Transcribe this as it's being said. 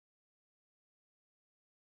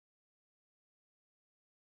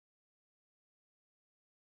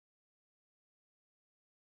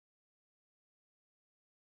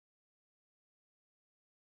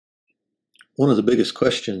One of the biggest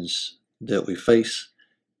questions that we face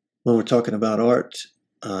when we're talking about art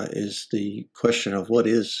is the question of what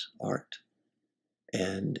is art.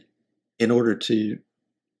 And in order to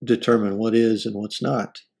determine what is and what's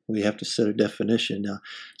not, we have to set a definition. Now,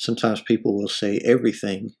 sometimes people will say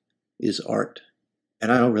everything is art.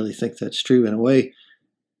 And I don't really think that's true. In a way,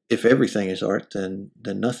 if everything is art, then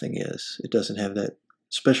nothing is. It doesn't have that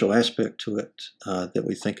special aspect to it that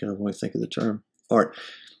we think of when we think of the term art.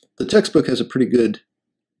 The textbook has a pretty good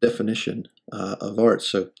definition of art,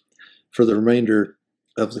 so for the remainder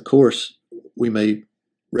of the course, we may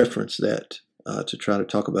reference that to try to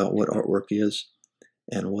talk about what artwork is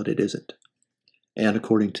and what it isn't. And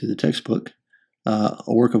according to the textbook, a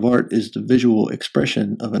work of art is the visual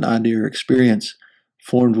expression of an idea or experience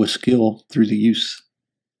formed with skill through the use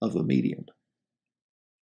of a medium.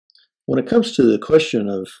 When it comes to the question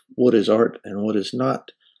of what is art and what is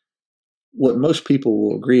not, what most people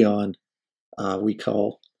will agree on we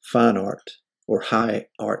call fine art or high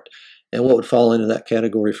art. And what would fall into that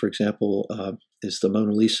category, for example, is the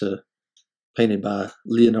Mona Lisa painted by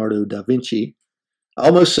Leonardo da Vinci. I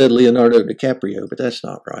almost said Leonardo DiCaprio, but that's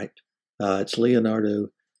not right. It's Leonardo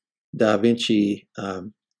da Vinci,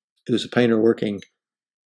 who was a painter working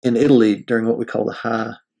in Italy during what we call the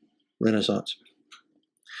High Renaissance.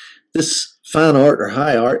 This fine art or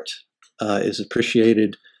high art is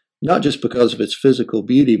appreciated not just because of its physical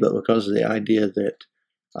beauty, but because of the idea that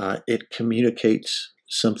it communicates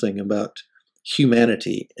something about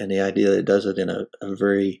humanity, and the idea that it does it in a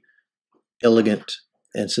very elegant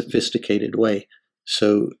and sophisticated way.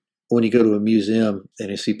 So when you go to a museum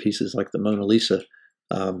and you see pieces like the Mona Lisa,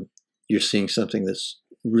 you're seeing something that's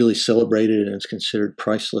really celebrated and is considered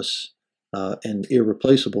priceless and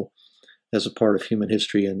irreplaceable as a part of human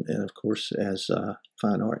history and of course, as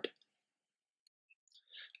fine art.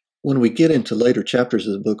 When we get into later chapters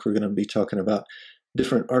of the book, we're going to be talking about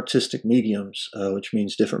different artistic mediums, which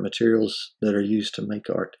means different materials that are used to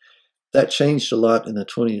make art. That changed a lot in the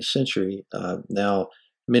 20th century. Now,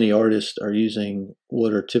 many artists are using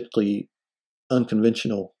what are typically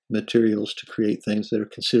unconventional materials to create things that are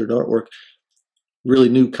considered artwork. Really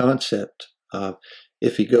new concept.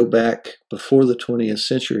 If you go back before the 20th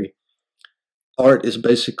century, art is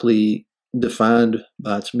basically defined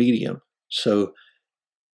by its medium. So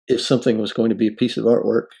if something was going to be a piece of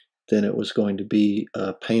artwork, then it was going to be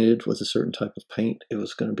painted with a certain type of paint. It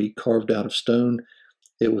was going to be carved out of stone.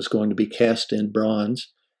 It was going to be cast in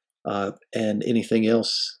bronze. And anything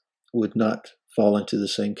else would not fall into the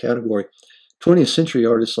same category. 20th century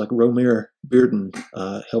artists like Romare Bearden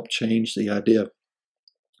helped change the idea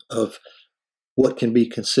of what can be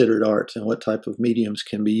considered art and what type of mediums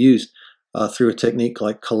can be used. Through a technique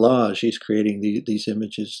like collage, he's creating these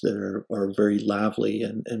images that are very lively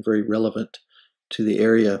and very relevant to the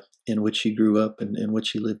area in which he grew up and in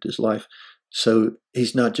which he lived his life. So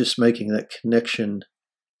he's not just making that connection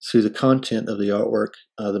through the content of the artwork,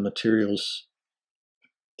 the materials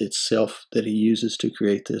itself that he uses to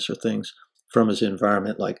create this, or things from his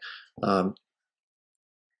environment, like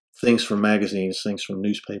things from magazines, things from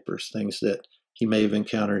newspapers, things that he may have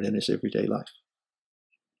encountered in his everyday life.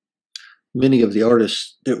 Many of the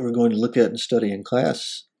artists that we're going to look at and study in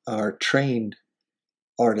class are trained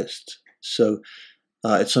artists. So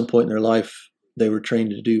at some point in their life, they were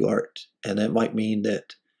trained to do art. And that might mean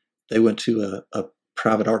that they went to a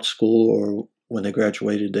private art school, or when they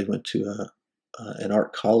graduated, they went to an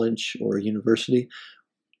art college or a university.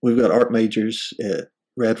 We've got art majors at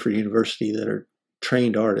Radford University that are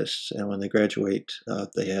trained artists. And when they graduate,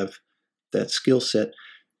 they have that skill set.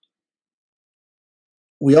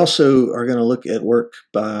 We also are going to look at work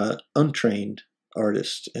by untrained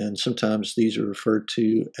artists, and sometimes these are referred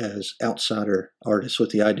to as outsider artists,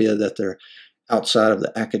 with the idea that they're outside of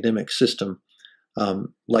the academic system.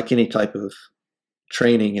 Like any type of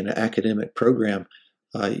training in an academic program,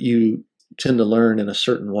 you tend to learn in a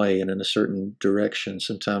certain way and in a certain direction.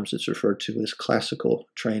 Sometimes it's referred to as classical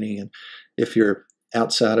training, and if you're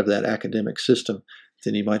outside of that academic system,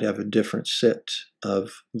 then you might have a different set of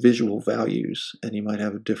visual values, and you might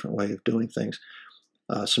have a different way of doing things.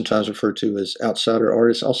 Sometimes referred to as outsider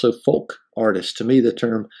artists, also folk artists. To me, the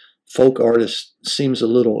term folk artist seems a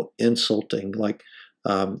little insulting. Like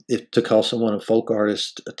if to call someone a folk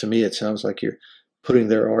artist, to me it sounds like you're putting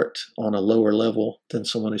their art on a lower level than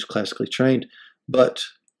someone who's classically trained. But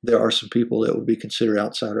there are some people that would be considered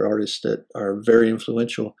outsider artists that are very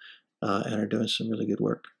influential and are doing some really good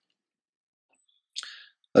work.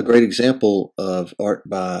 A great example of art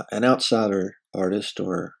by an outsider artist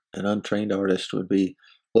or an untrained artist would be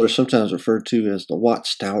what are sometimes referred to as the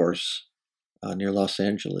Watts Towers near Los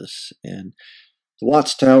Angeles. And The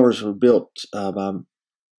Watts Towers were built by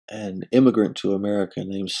an immigrant to America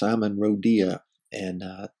named Simon Rodia, and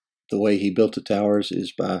the way he built the towers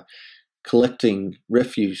is by collecting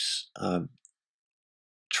refuse,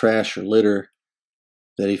 trash or litter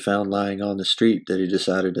that he found lying on the street that he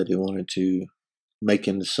decided that he wanted to make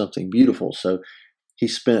into something beautiful. So he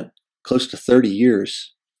spent close to 30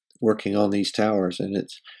 years working on these towers, and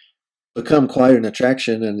it's become quite an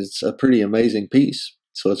attraction, and it's a pretty amazing piece.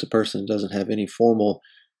 So it's a person that doesn't have any formal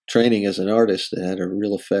training as an artist that had a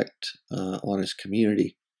real effect on his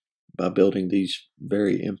community by building these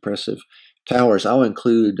very impressive towers. I'll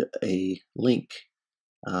include a link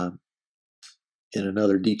in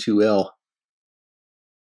another D2L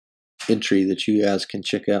entry that you guys can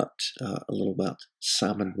check out a little about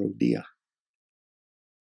Simon Rodia.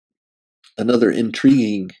 Another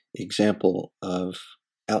intriguing example of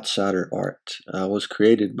outsider art was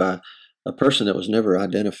created by a person that was never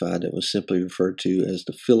identified, that was simply referred to as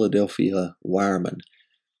the Philadelphia Wireman.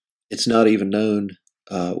 It's not even known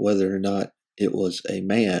whether or not it was a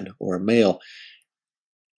man or a male.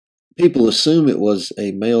 People assume it was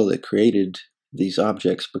a male that created these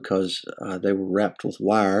objects because they were wrapped with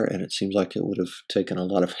wire, and it seems like it would have taken a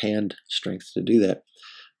lot of hand strength to do that.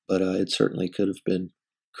 But it certainly could have been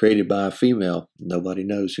created by a female. Nobody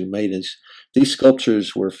knows who made it. These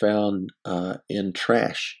sculptures were found in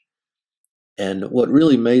trash. And what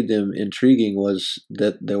really made them intriguing was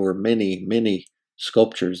that there were many, many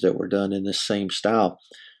sculptures that were done in the same style.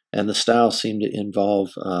 And the style seemed to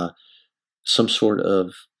involve some sort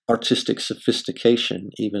of artistic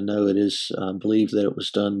sophistication, even though it is believed that it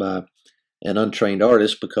was done by an untrained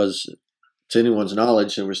artist, because to anyone's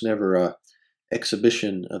knowledge, there was never a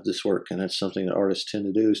exhibition of this work, and that's something that artists tend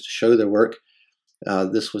to do, is to show their work.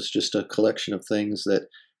 This was just a collection of things that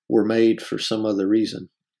were made for some other reason,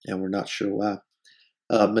 and we're not sure why.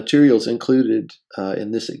 Materials included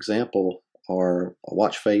in this example are a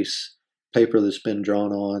watch face, paper that's been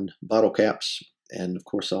drawn on, bottle caps, and of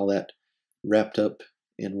course all that wrapped up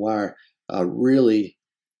in wire. Really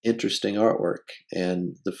interesting artwork,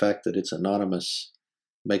 and the fact that it's anonymous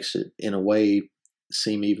makes it, in a way,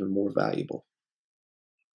 seem even more valuable.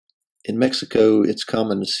 In Mexico, it's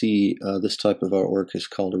common to see this type of artwork is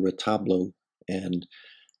called a retablo, and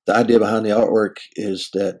the idea behind the artwork is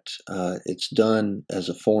that it's done as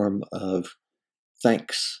a form of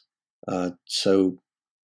thanks. So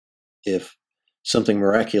if something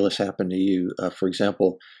miraculous happened to you, for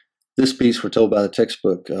example, this piece, we're told by the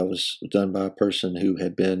textbook, was done by a person who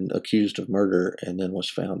had been accused of murder and then was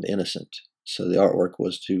found innocent. So the artwork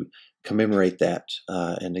was to commemorate that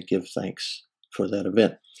and to give thanks for that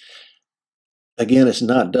event. Again, it's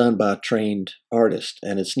not done by a trained artist,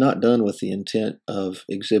 and it's not done with the intent of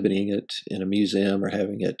exhibiting it in a museum or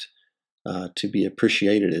having it to be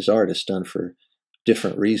appreciated as art. It's done for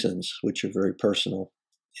different reasons, which are very personal,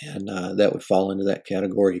 and that would fall into that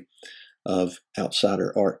category of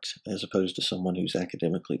outsider art as opposed to someone who's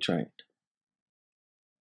academically trained.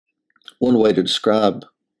 One way to describe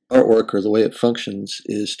artwork or the way it functions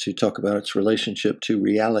is to talk about its relationship to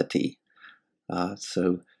reality.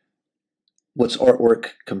 So what's artwork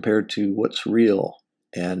compared to what's real,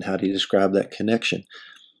 and how do you describe that connection?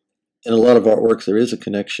 In a lot of artwork, there is a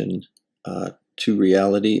connection to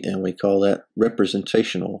reality, and we call that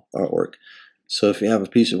representational artwork. So if you have a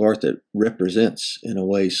piece of art that represents, in a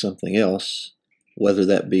way, something else, whether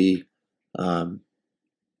that be a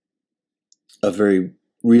very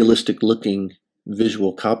realistic-looking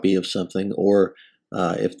visual copy of something, or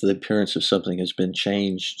if the appearance of something has been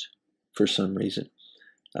changed for some reason,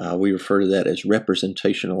 we refer to that as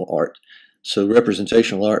representational art. So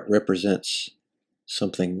representational art represents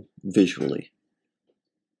something visually.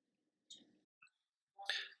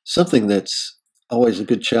 Something that's always a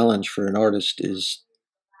good challenge for an artist is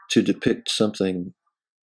to depict something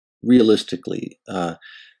realistically,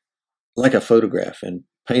 like a photograph. And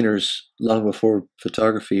painters, long before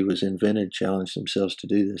photography was invented, challenged themselves to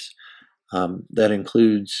do this. That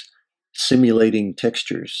includes simulating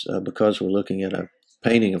textures, because we're looking at a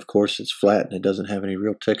painting. Of course, it's flat and it doesn't have any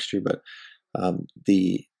real texture, but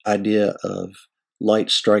the idea of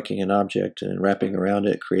light striking an object and wrapping around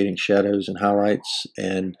it, creating shadows and highlights,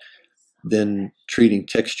 and then treating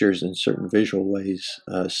textures in certain visual ways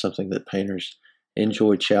is something that painters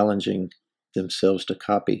enjoy challenging themselves to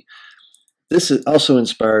copy. This also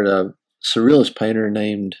inspired a surrealist painter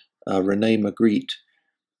named Rene Magritte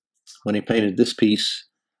when he painted this piece,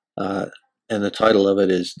 and the title of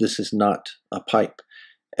it is "This Is Not a Pipe."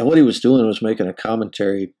 And what he was doing was making a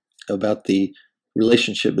commentary about the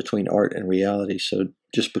relationship between art and reality. So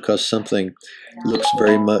just because something looks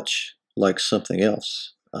very much like something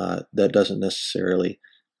else that doesn't necessarily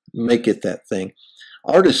make it that thing.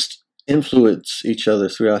 Artists influence each other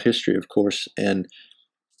throughout history, of course, and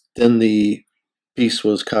then the piece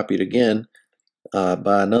was copied again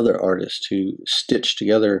by another artist who stitched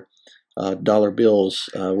together dollar bills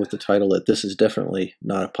with the title that "This is definitely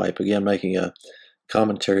not a pipe," again making a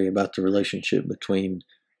commentary about the relationship between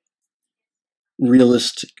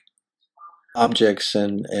realistic objects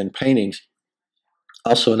and paintings.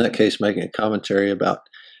 Also in that case making a commentary about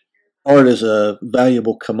art as a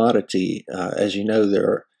valuable commodity. As you know, there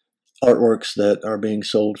are artworks that are being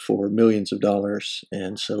sold for millions of dollars,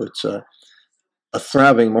 and so it's a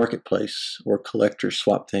thriving marketplace where collectors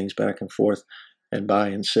swap things back and forth and buy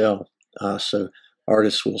and sell. So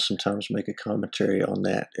artists will sometimes make a commentary on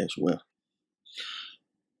that as well.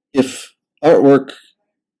 If artwork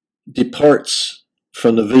departs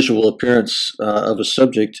from the visual appearance of a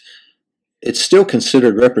subject, it's still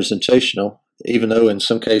considered representational, even though in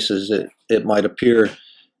some cases it might appear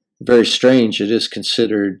very strange. It is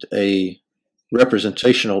considered a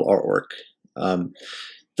representational artwork.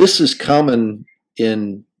 This is common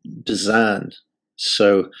in design.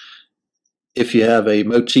 So if you have a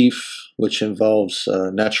motif which involves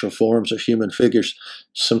natural forms or human figures,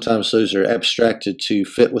 sometimes those are abstracted to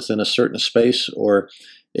fit within a certain space, or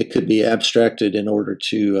it could be abstracted in order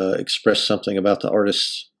to express something about the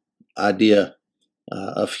artist's idea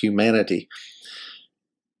of humanity.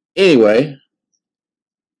 Anyway,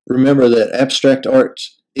 remember that abstract art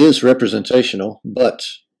is representational, but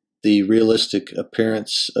the realistic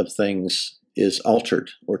appearance of things is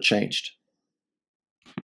altered or changed.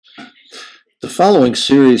 The following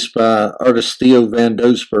series by artist Theo van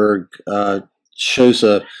Doesburg shows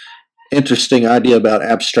an interesting idea about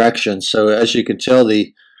abstraction. So as you can tell,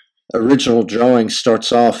 the original drawing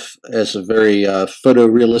starts off as a very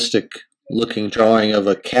photorealistic looking drawing of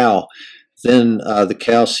a cow. Then the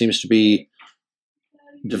cow seems to be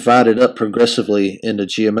divided up progressively into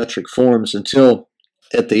geometric forms until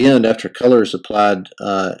at the end, after color is applied,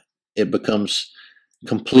 it becomes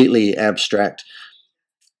completely abstract.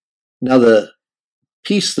 Now the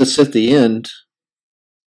piece that's at the end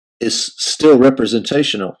is still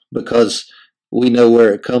representational because we know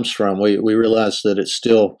where it comes from. We realize that it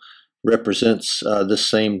still represents the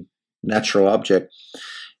same natural object.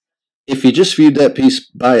 If you just viewed that piece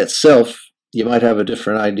by itself, you might have a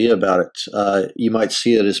different idea about it. You might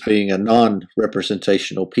see it as being a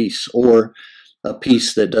non-representational piece, or a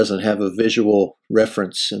piece that doesn't have a visual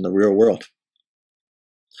reference in the real world.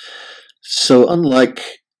 So unlike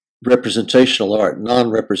representational art,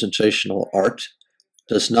 non-representational art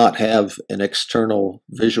does not have an external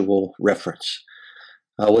visual reference.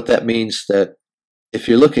 What that means that if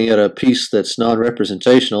you're looking at a piece that's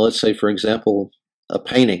non-representational, let's say for example a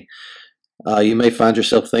painting, you may find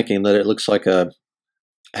yourself thinking that it looks like a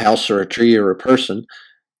house or a tree or a person,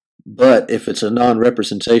 but if it's a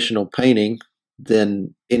non-representational painting,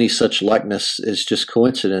 then any such likeness is just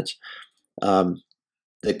coincidence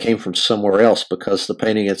that came from somewhere else, because the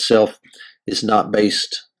painting itself is not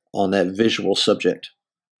based on that visual subject.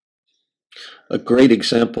 A great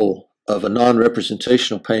example of a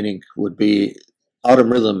non-representational painting would be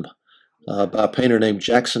Autumn Rhythm by a painter named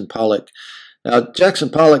Jackson Pollock. Now,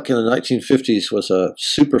 Jackson Pollock in the 1950s was a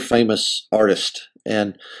super famous artist,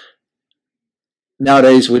 and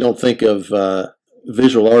nowadays we don't think of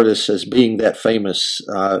visual artists as being that famous,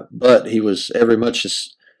 but he was every much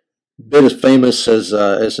as bit as famous as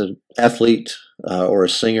an athlete or a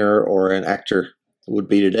singer or an actor would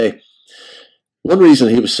be today. One reason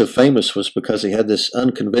he was so famous was because he had this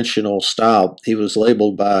unconventional style. He was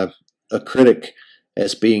labeled by a critic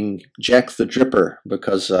as being Jack the Dripper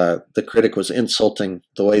because the critic was insulting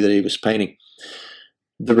the way that he was painting.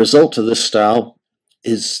 The result of this style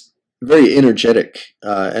is very energetic,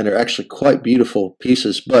 and they're actually quite beautiful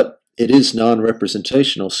pieces, but it is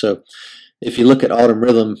non-representational. So if you look at Autumn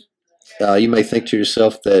Rhythm, you may think to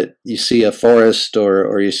yourself that you see a forest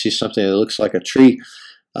or you see something that looks like a tree,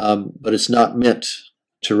 but it's not meant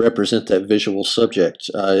to represent that visual subject.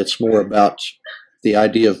 It's more about the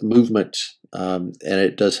idea of movement, and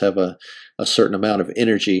it does have a certain amount of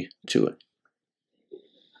energy to it.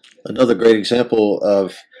 Another great example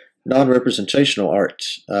of non-representational art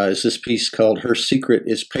is this piece called Her Secret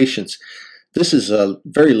is Patience. This is a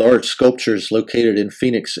very large sculpture located in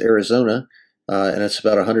Phoenix, Arizona, and it's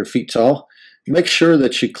about 100 feet tall. Make sure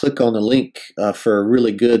that you click on the link for a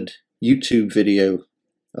really good YouTube video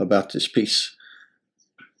about this piece.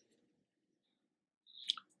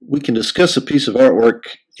 We can discuss a piece of artwork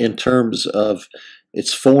in terms of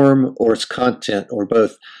its form or its content, or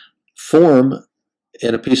both. Form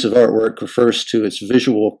in a piece of artwork refers to its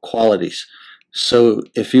visual qualities. So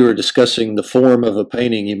if you were discussing the form of a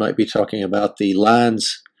painting, you might be talking about the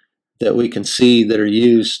lines that we can see that are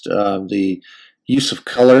used, the use of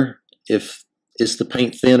color. If is the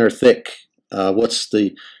paint thin or thick? What's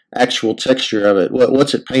the actual texture of it?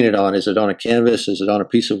 What's it painted on? Is it on a canvas? Is it on a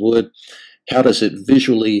piece of wood? How does it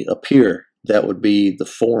visually appear? That would be the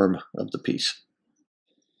form of the piece.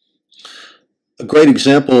 A great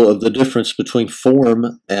example of the difference between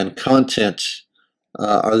form and content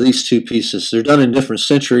are these two pieces. They're done in different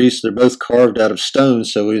centuries. They're both carved out of stone,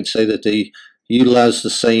 so we would say that they utilize the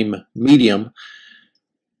same medium.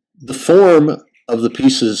 The form of the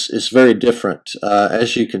pieces is very different.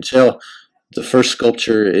 As you can tell, the first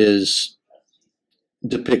sculpture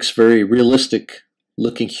depicts very realistic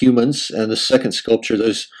looking humans, and the second sculpture,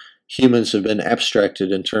 those humans have been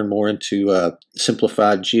abstracted and turned more into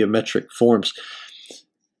simplified geometric forms.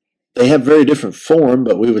 They have very different form,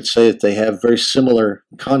 but we would say that they have very similar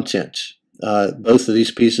content. Both of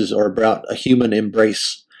these pieces are about a human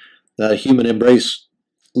embrace. The human embrace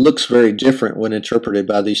looks very different when interpreted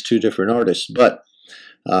by these two different artists, but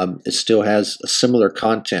it still has a similar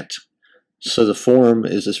content. So the form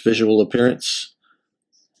is its visual appearance.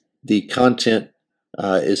 The content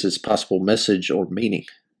is its possible message or meaning.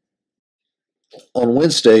 On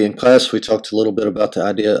Wednesday in class, we talked a little bit about the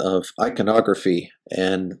idea of iconography,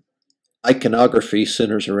 and iconography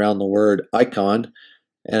centers around the word icon,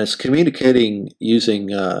 and it's communicating using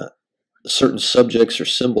certain subjects or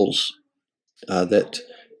symbols that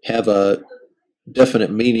have a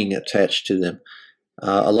definite meaning attached to them.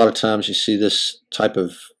 A lot of times you see this type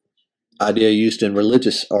of idea used in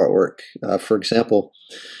religious artwork. For example,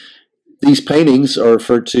 these paintings are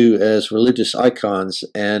referred to as religious icons,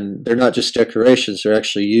 and they're not just decorations, they're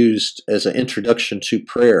actually used as an introduction to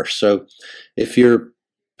prayer. So if your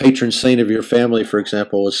patron saint of your family, for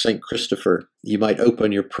example, is Saint Christopher, you might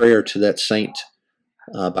open your prayer to that saint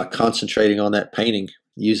by concentrating on that painting,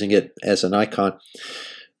 using it as an icon.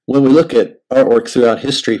 When we look at artwork throughout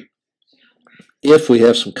history, if we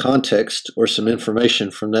have some context or some information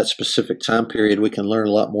from that specific time period, we can learn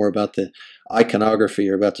a lot more about the iconography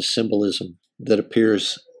or about the symbolism that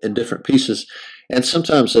appears in different pieces. And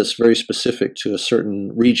sometimes that's very specific to a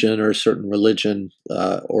certain region or a certain religion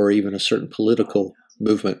or even a certain political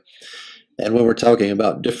movement. And when we're talking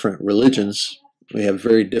about different religions, we have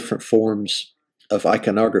very different forms of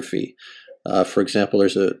iconography. For example,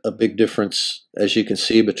 there's a big difference, as you can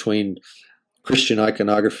see, between Christian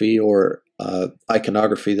iconography or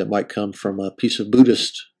iconography that might come from a piece of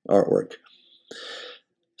Buddhist artwork.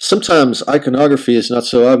 Sometimes iconography is not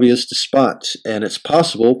so obvious to spot, and it's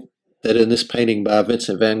possible that in this painting by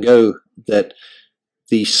Vincent van Gogh that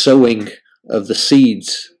the sowing of the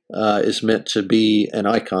seeds is meant to be an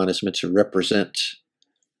icon, is meant to represent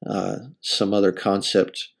some other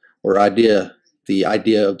concept or idea, the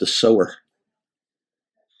idea of the sower.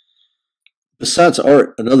 Besides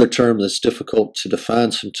art, another term that's difficult to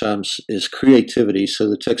define sometimes is creativity. So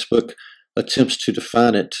the textbook attempts to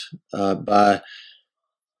define it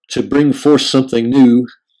to bring forth something new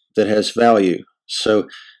that has value. So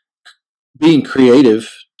being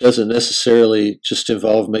creative doesn't necessarily just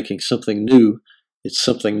involve making something new. It's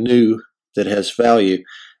something new that has value.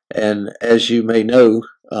 And as you may know,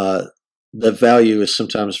 the value is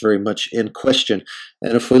sometimes very much in question.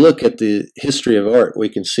 And if we look at the history of art, we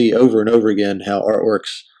can see over and over again how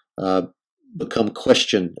artworks become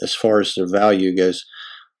questioned as far as their value goes.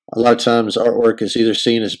 A lot of times artwork is either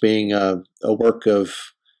seen as being a work of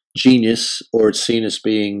genius, or it's seen as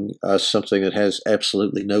being something that has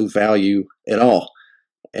absolutely no value at all.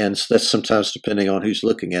 And so that's sometimes depending on who's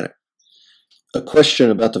looking at it. A question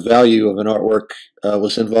about the value of an artwork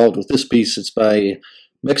was involved with this piece. It's by a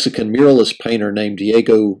Mexican muralist painter named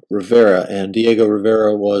Diego Rivera, and Diego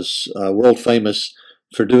Rivera was world famous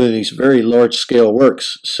for doing these very large-scale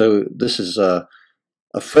works. So this is a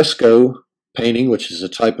fresco painting, which is a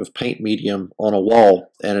type of paint medium on a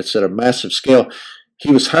wall, and it's at a massive scale.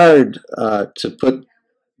 He was hired to put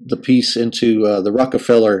the piece into the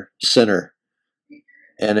Rockefeller Center,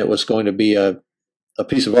 and it was going to be a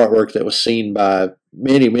piece of artwork that was seen by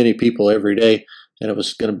many, many people every day, and it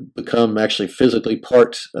was going to become actually physically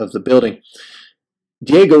part of the building.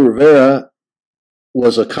 Diego Rivera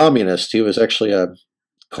was a communist. He was actually a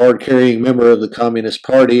card-carrying member of the Communist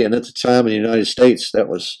Party, and at the time in the United States, that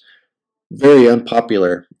was very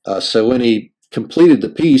unpopular. So when he completed the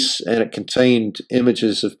piece, and it contained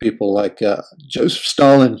images of people like Joseph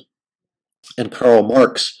Stalin and Karl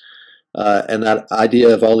Marx, and that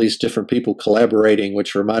idea of all these different people collaborating,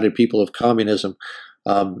 which reminded people of communism,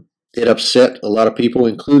 it upset a lot of people,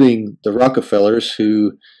 including the Rockefellers,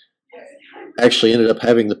 who actually ended up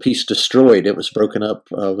having the piece destroyed. It was broken up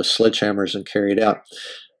with sledgehammers and carried out.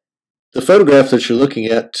 The photograph that you're looking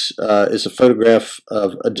at is a photograph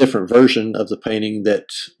of a different version of the painting that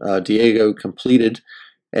Diego completed,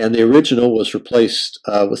 and the original was replaced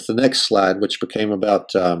with the next slide, which became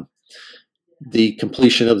about the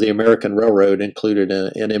completion of the American Railroad, included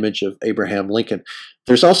an image of Abraham Lincoln.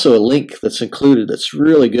 There's also a link that's included that's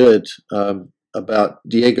really good about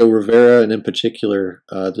Diego Rivera, and in particular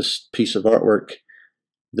this piece of artwork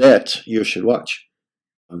that you should watch.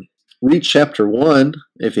 Read chapter 1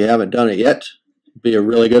 if you haven't done it yet. Be a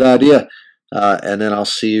really good idea. And then I'll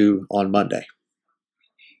see you on Monday.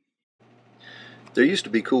 There used to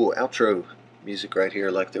be cool outro music right here,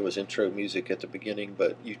 like there was intro music at the beginning,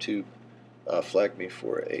 but YouTube flagged me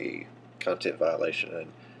for a content violation, and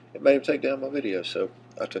it made him take down my video, so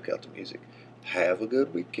I took out the music. Have a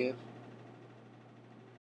good weekend.